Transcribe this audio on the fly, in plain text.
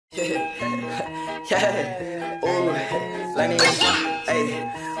Yeah, ooh, Lenny, ayy,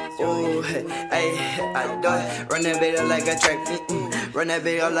 ooh, ayy, I do it. Run that bitch up like a track, run that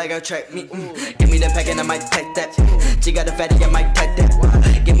bitch up like a track, Give me the pack and I might take that. She got a fatty, I might take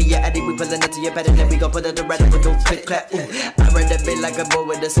that. Give me your addy, we pullin' up to your patty, then we gon' put it to red with no click clap. I run that bitch like a boy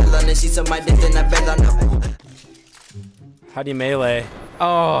with a cell on it. She saw my dick, then I bet on her. How do you melee?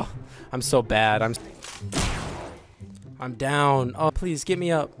 Oh, I'm so bad. I'm down. Oh, please get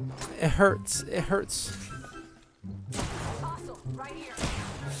me up. It hurts. It hurts.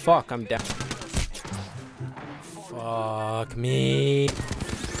 Fuck, I'm down. Fuck me.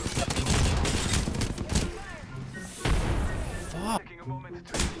 Fuck.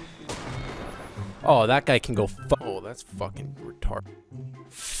 Oh, that guy can go oh, that's fucking retarded.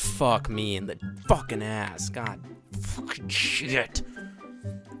 Fuck me in the fucking ass. God fucking shit.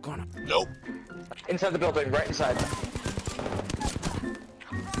 Gonna. Nope. Inside the building, right inside.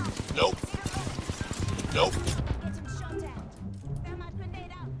 Nope. Nope.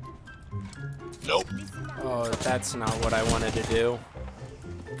 Nope. Oh, that's not what I wanted to do.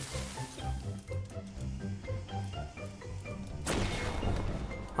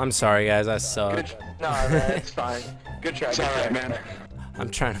 I'm sorry, guys. I suck. Good. No, man, it's fine. Good try. It's alright, man. I'm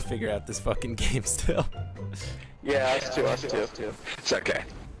trying to figure out this fucking game still. Yeah, us too. It's okay.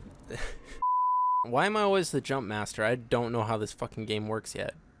 Why am I always the jump master? I don't know how this fucking game works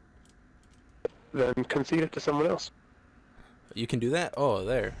yet. Then concede it to someone else. You can do that? Oh,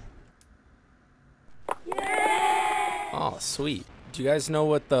 there. Oh, sweet. Do you guys know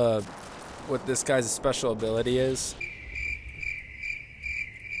what this guy's special ability is?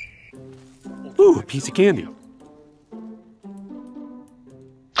 Ooh, a piece of candy.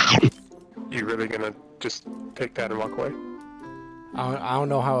 You really gonna just take that and walk away? I don't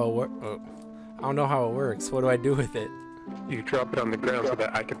know how it works. I don't know how it works. What do I do with it? You drop it on the ground so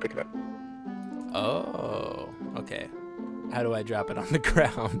that I can pick it up. Oh, okay. How do I drop it on the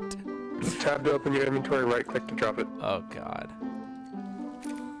ground? Tab to open your inventory, right click to drop it. Oh god.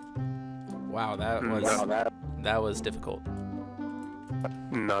 Wow, that was difficult.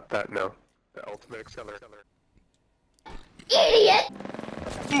 Not that, no. The ultimate accelerator.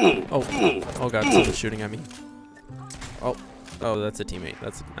 Oh god, someone's shooting at me. Oh, that's a teammate.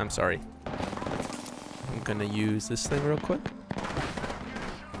 I'm sorry. I'm gonna use this thing real quick.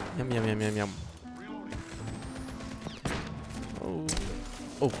 Yum yum yum yum yum.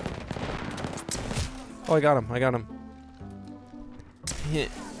 Oh, I got him. Hit.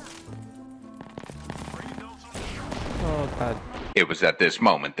 Oh god. It was at this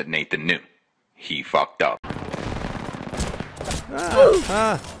moment that Nathan knew. He fucked up.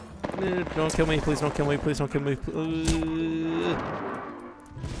 Don't kill me, please don't kill me, please don't kill me.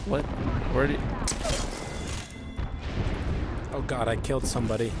 What? Where did... Oh god, I killed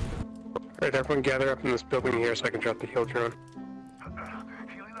somebody. Alright, everyone gather up in this building here so I can drop the heal drone.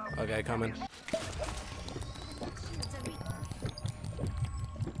 Okay, coming.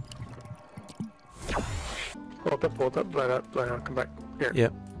 Hold up, blind out, come back. Here.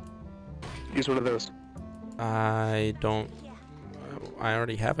 Yep. Use one of those. I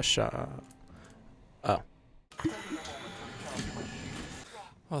already have a shot. Oh.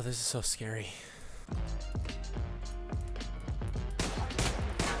 Oh, this is so scary.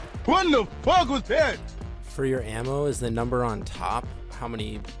 What the fuck was that? For your ammo, is the number on top how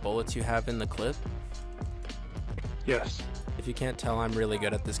many bullets you have in the clip? Yes. If you can't tell, I'm really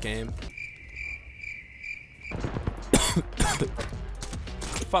good at this game.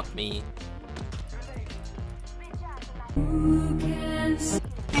 Fuck me.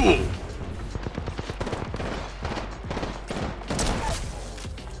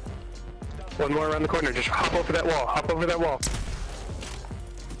 One more around the corner, just hop over that wall,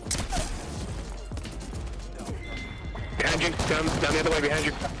 Behind you, down the other way, behind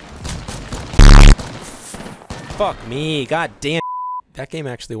you. Fuck me, god damn. That game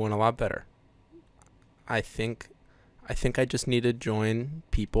actually went a lot better. I think I just need to join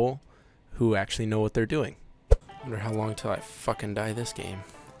people who actually know what they're doing. I wonder how long till I fucking die this game.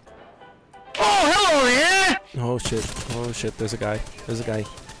 Oh, hello there! Oh shit, there's a guy.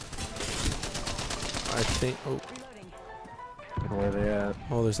 I think, Where are they at?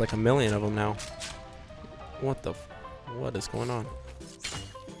 oh, there's like a million of them now. What is going on?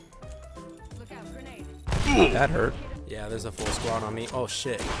 That hurt. Yeah, there's a full squad on me. Oh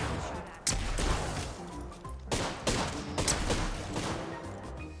shit.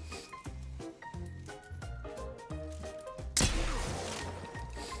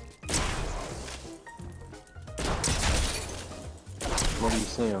 Where do you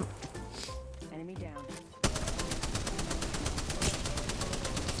see him? Enemy down.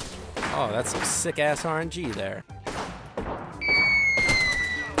 Oh, that's some sick ass RNG there.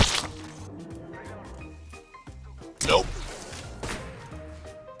 Nope.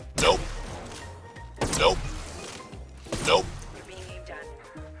 Nope. Nope. Nope.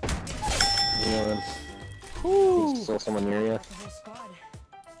 Yeah. There's still someone near you.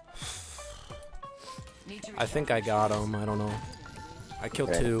 I think I got him. I don't know. I killed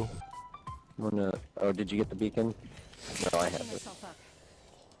Okay. 2. I'm gonna. Oh, did you get the beacon? No, I have it.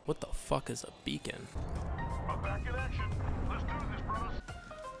 What the fuck is a beacon?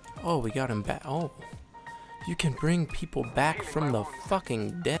 Oh, we got him back. Oh, you can bring people back from the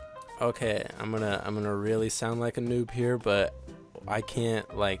fucking dead. Okay, I'm gonna really sound like a noob here, but I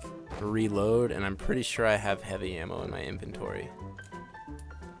can't like reload, and I'm pretty sure I have heavy ammo in my inventory.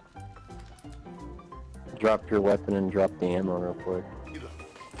 Drop your weapon and drop the ammo real quick.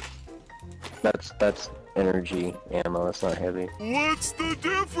 That's energy ammo. That's not heavy. What's the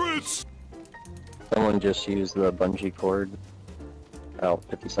difference? Someone just used the bungee cord out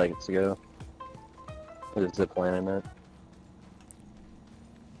 50 seconds ago. There's a zip line in it.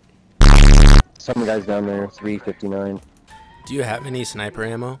 Some guys down there, 359. Do you have any sniper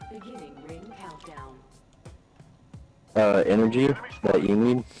ammo? Energy that you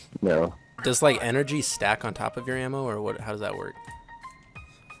need? No. Does like energy stack on top of your ammo, or what? How does that work?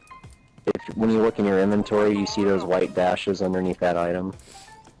 When you look in your inventory, you see those white dashes underneath that item.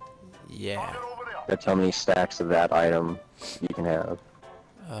 Yeah. That's how many stacks of that item you can have.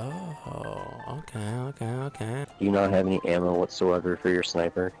 Oh, okay. Do you not have any ammo whatsoever for your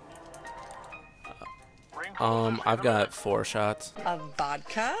sniper? I've got 4 shots. A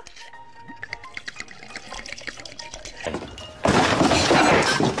vodka?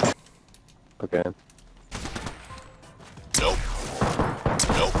 Okay. Nope.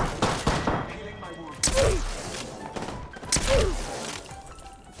 Nope.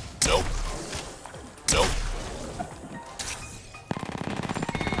 Nope. Nope.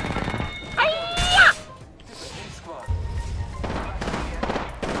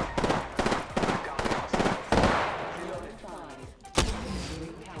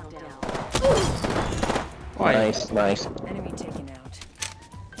 Nice, nice. Enemy taken out.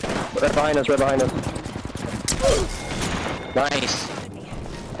 Right behind us, right behind us. Nice.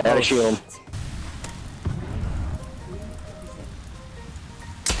 Add a shield.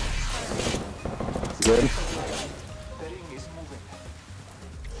 Good.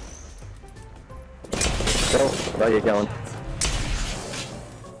 Go, where are you going?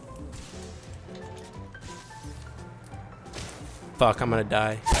 Fuck, I'm gonna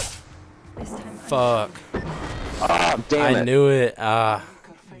die. Fuck. Ah, damn it. I knew it.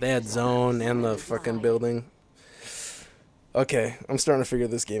 They had zone and the fucking building. Okay, I'm starting to figure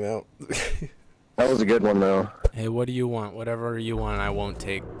this game out. That was a good one, though. Hey, what do you want? Whatever you want, I won't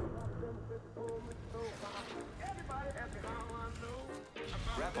take.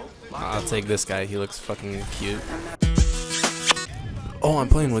 I'll take this guy. He looks fucking cute. Oh, I'm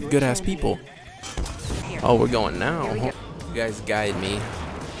playing with good-ass people. Oh, we're going now. You guys guide me.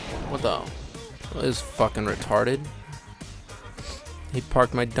 What the? This is fucking retarded. He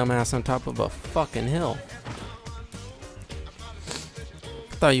parked my dumbass on top of a fucking hill.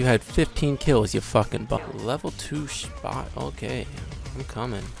 I thought you had 15 kills, you fucking Level 2 spot. Okay, I'm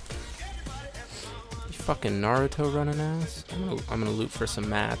coming. You fucking Naruto running ass. I'm gonna loot for some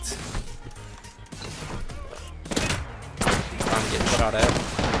mats. I'm getting shot at.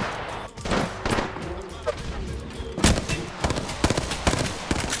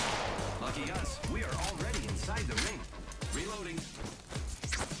 Lucky us, we are already inside the ring. Reloading.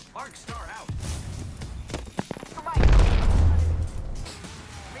 Arc star out.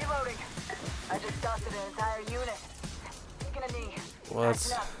 Reloading. I just dusted an entire unit. Taking a knee. What?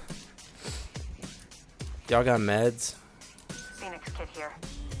 Y'all got meds? Phoenix kit here.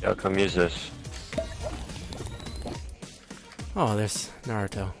 Yo, come use this. Oh, there's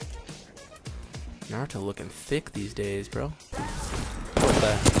Naruto. Naruto looking thick these days, bro. What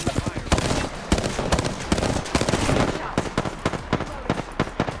the?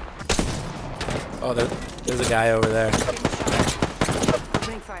 Oh, there's a guy over there.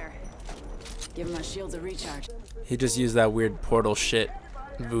 Bring fire. Give my shields a recharge. He just used that weird portal shit.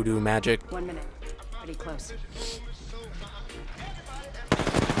 Voodoo magic. 1 minute. Pretty close.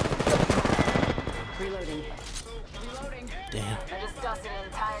 Reloading. Damn. I just dusted an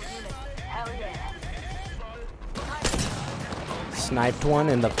entire unit. Hell yeah. Sniped one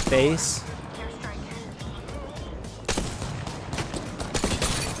in the face.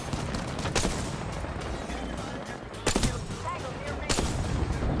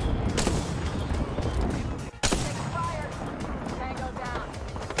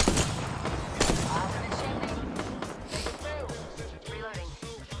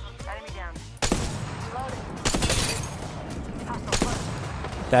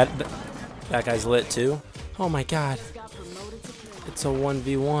 That guy's lit too. Oh my god. It's a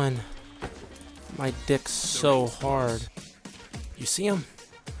 1v1. My dick's so hard. You see him?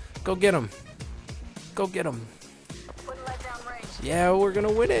 Go get him. Go get him. Yeah, we're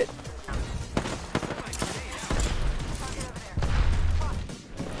gonna win it.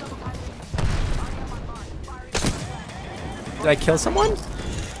 Did I kill someone?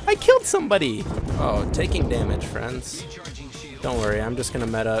 I killed somebody. Oh, taking damage, friends. Don't worry, I'm just gonna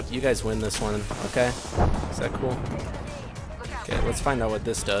meta up. You guys win this one, okay? Is that cool? Okay, let's find out what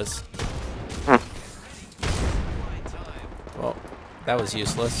this does. Well, that was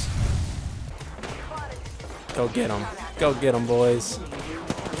useless. Go get him. Go get him, boys.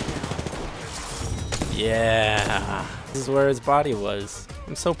 Yeah. This is where his body was.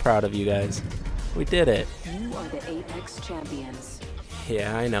 I'm so proud of you guys. We did it. You are the Apex champions.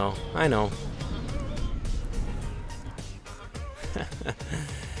 Yeah, I know. I know.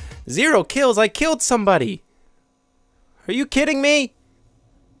 0 kills. I killed somebody. Are you kidding me?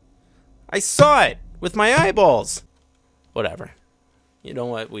 I saw it with my eyeballs. Whatever. You know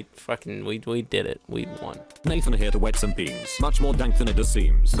what? We did it. We won. Nathan here to wet some beans. Much more dank than it does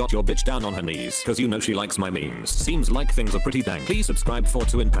seems. Got your bitch down on her knees, cause you know she likes my memes. Seems like things are pretty dank. Please subscribe for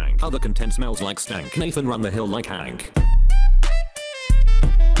 2 in Pank. Other content smells like stank. Nathan run the hill like Hank.